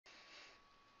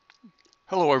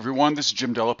Hello everyone, this is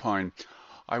Jim Delapine.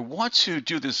 I want to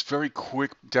do this very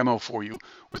quick demo for you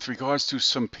with regards to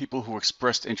some people who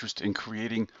expressed interest in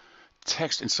creating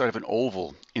text inside of an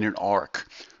oval in an arc.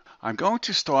 I'm going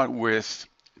to start with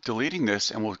deleting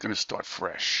this and we're going to start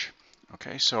fresh.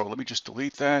 Okay, so let me just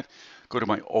delete that, go to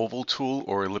my oval tool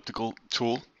or elliptical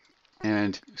tool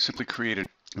and simply create an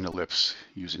ellipse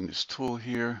using this tool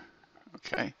here.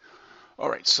 Okay, all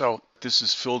right, so this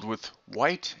is filled with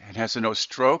white and has a no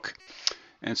stroke.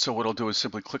 And so what I'll do is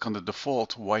simply click on the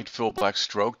default white fill black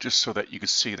stroke just so that you can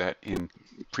see that in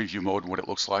preview mode what it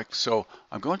looks like. So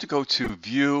I'm going to go to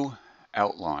View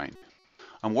Outline.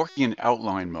 I'm working in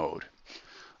outline mode.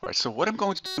 All right, so what I'm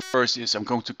going to do first is I'm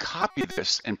going to copy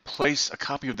this and place a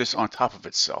copy of this on top of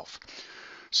itself.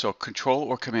 So Control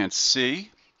or Command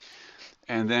C,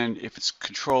 and then if it's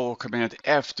Control or Command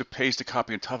F to paste a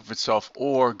copy on top of itself,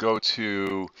 or go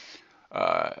to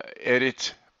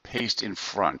Edit, Paste in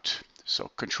Front. So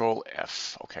Control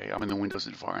F, okay, I'm in the Windows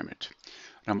environment.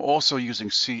 And I'm also using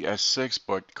CS6,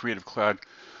 but Creative Cloud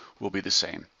will be the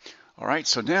same. All right,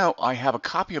 so now I have a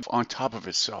copy of on top of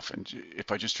itself, and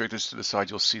if I just drag this to the side,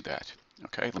 you'll see that.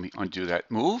 Okay, let me undo that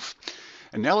move.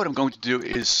 And now what I'm going to do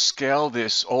is scale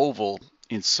this oval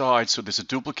inside so there's a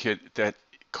duplicate that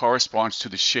corresponds to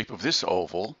the shape of this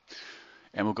oval.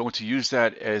 And we're going to use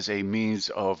that as a means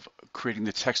of creating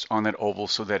the text on that oval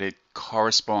so that it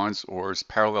corresponds or is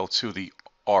parallel to the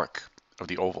arc of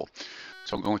the oval.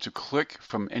 So I'm going to click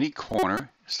from any corner,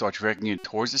 start dragging it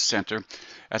towards the center.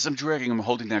 As I'm dragging, I'm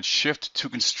holding down Shift to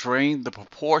constrain the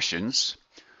proportions.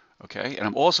 Okay, and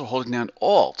I'm also holding down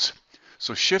Alt.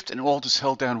 So Shift and Alt is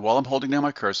held down while I'm holding down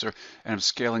my cursor, and I'm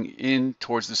scaling in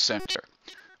towards the center.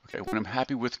 Okay, when I'm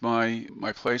happy with my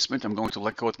placement, I'm going to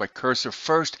let go with my cursor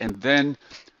first and then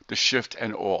the Shift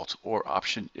and Alt, or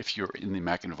Option if you're in the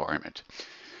Mac environment.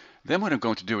 Then what I'm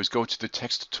going to do is go to the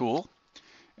Text tool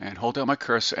and hold down my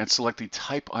cursor and select the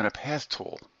Type on a Path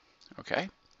tool. Okay?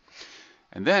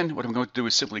 And then what I'm going to do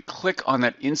is simply click on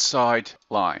that inside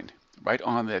line, right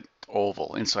on that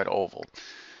oval, inside oval.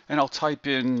 And I'll type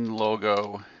in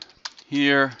logo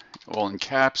here, all in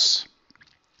caps,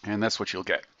 and that's what you'll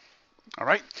get. All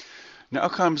right, now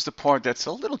comes the part that's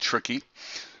a little tricky,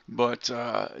 but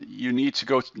you need to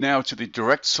go now to the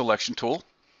direct selection tool.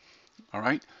 All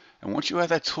right, and once you have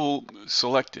that tool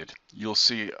selected, you'll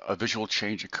see a visual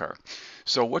change occur.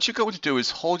 So what you're going to do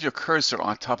is hold your cursor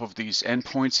on top of these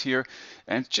endpoints here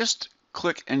and just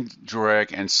click and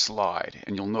drag and slide,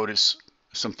 and you'll notice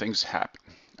some things happen.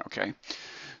 Okay,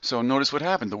 so notice what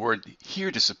happened. The word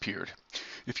here disappeared.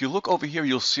 If you look over here,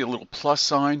 you'll see a little plus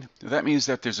sign. That means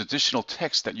that there's additional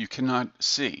text that you cannot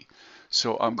see.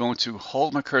 So I'm going to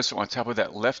hold my cursor on top of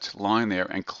that left line there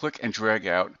and click and drag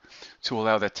out to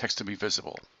allow that text to be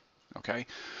visible. Okay,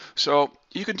 so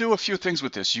you can do a few things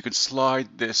with this. You can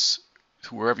slide this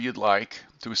to wherever you'd like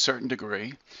to a certain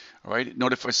degree. All right,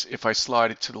 notice if I slide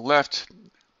it to the left,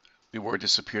 the word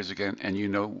disappears again, and you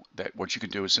know that what you can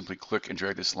do is simply click and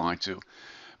drag this line to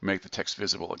make the text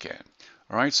visible again.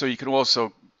 All right, so you can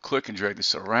also click and drag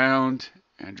this around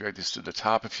and drag this to the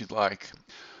top if you'd like.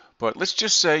 But let's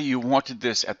just say you wanted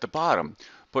this at the bottom,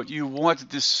 but you wanted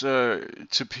this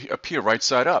to appear right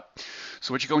side up.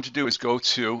 So what you're going to do is go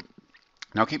to,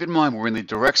 now keep in mind we're in the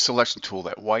direct selection tool,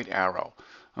 that white arrow.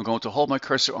 I'm going to hold my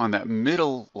cursor on that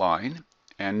middle line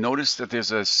and notice that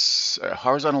there's a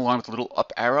horizontal line with a little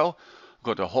up arrow. I'm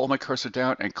going to hold my cursor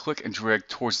down and click and drag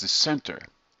towards the center.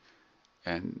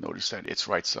 And notice that it's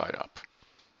right side up.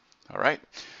 All right,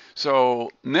 so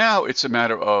now it's a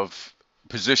matter of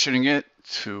positioning it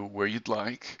to where you'd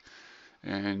like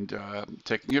and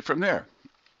taking it from there.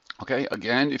 Okay,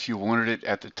 again, if you wanted it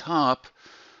at the top,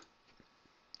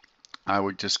 I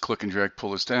would just click and drag,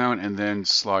 pull this down, and then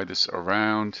slide this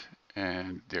around,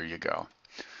 and there you go.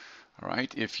 All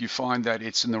right, if you find that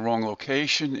it's in the wrong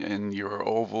location and your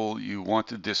oval, you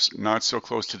wanted this not so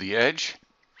close to the edge,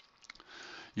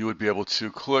 you would be able to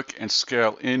click and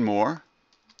scale in more.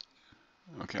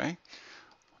 Okay.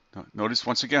 Notice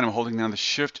once again, I'm holding down the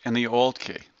Shift and the Alt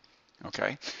key.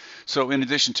 Okay. So in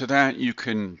addition to that, you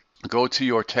can go to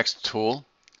your text tool,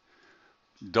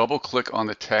 double click on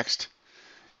the text,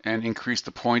 and increase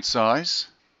the point size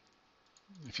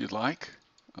if you'd like.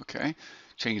 Okay.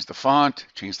 Change the font,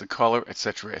 change the color,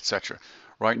 etc., etc.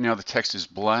 Right now the text is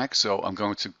black, so I'm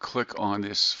going to click on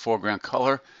this foreground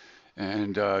color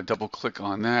and double click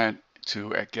on that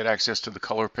to get access to the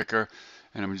color picker.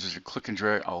 And I'm just click and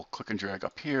drag. I'll click and drag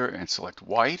up here and select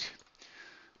white.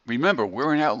 Remember,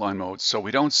 we're in outline mode, so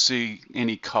we don't see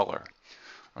any color,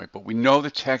 right? But we know the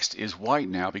text is white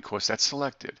now because that's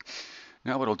selected.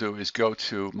 Now what I'll do is go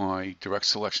to my direct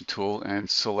selection tool and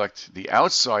select the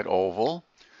outside oval,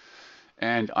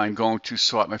 and I'm going to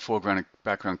sort my foreground and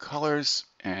background colors,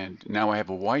 and now I have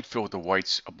a white fill with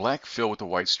a black fill with a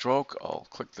white stroke. I'll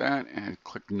click that and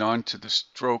click none to the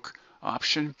stroke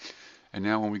option, and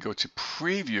now when we go to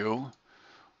preview,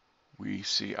 we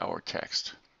see our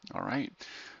text. All right.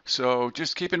 So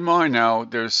just keep in mind now,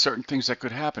 there's certain things that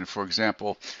could happen. For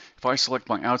example, if I select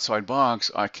my outside box,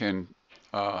 I can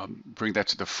bring that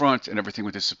to the front and everything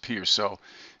would disappear. So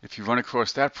if you run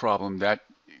across that problem, that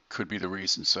could be the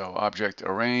reason. So object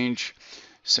arrange,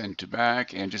 send to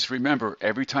back, and just remember,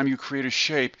 every time you create a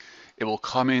shape, it will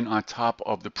come in on top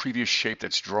of the previous shape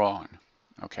that's drawn.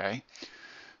 Okay.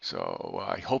 So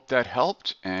I hope that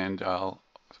helped, and I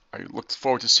look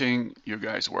forward to seeing you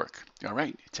guys work. All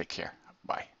right, take care.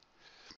 Bye.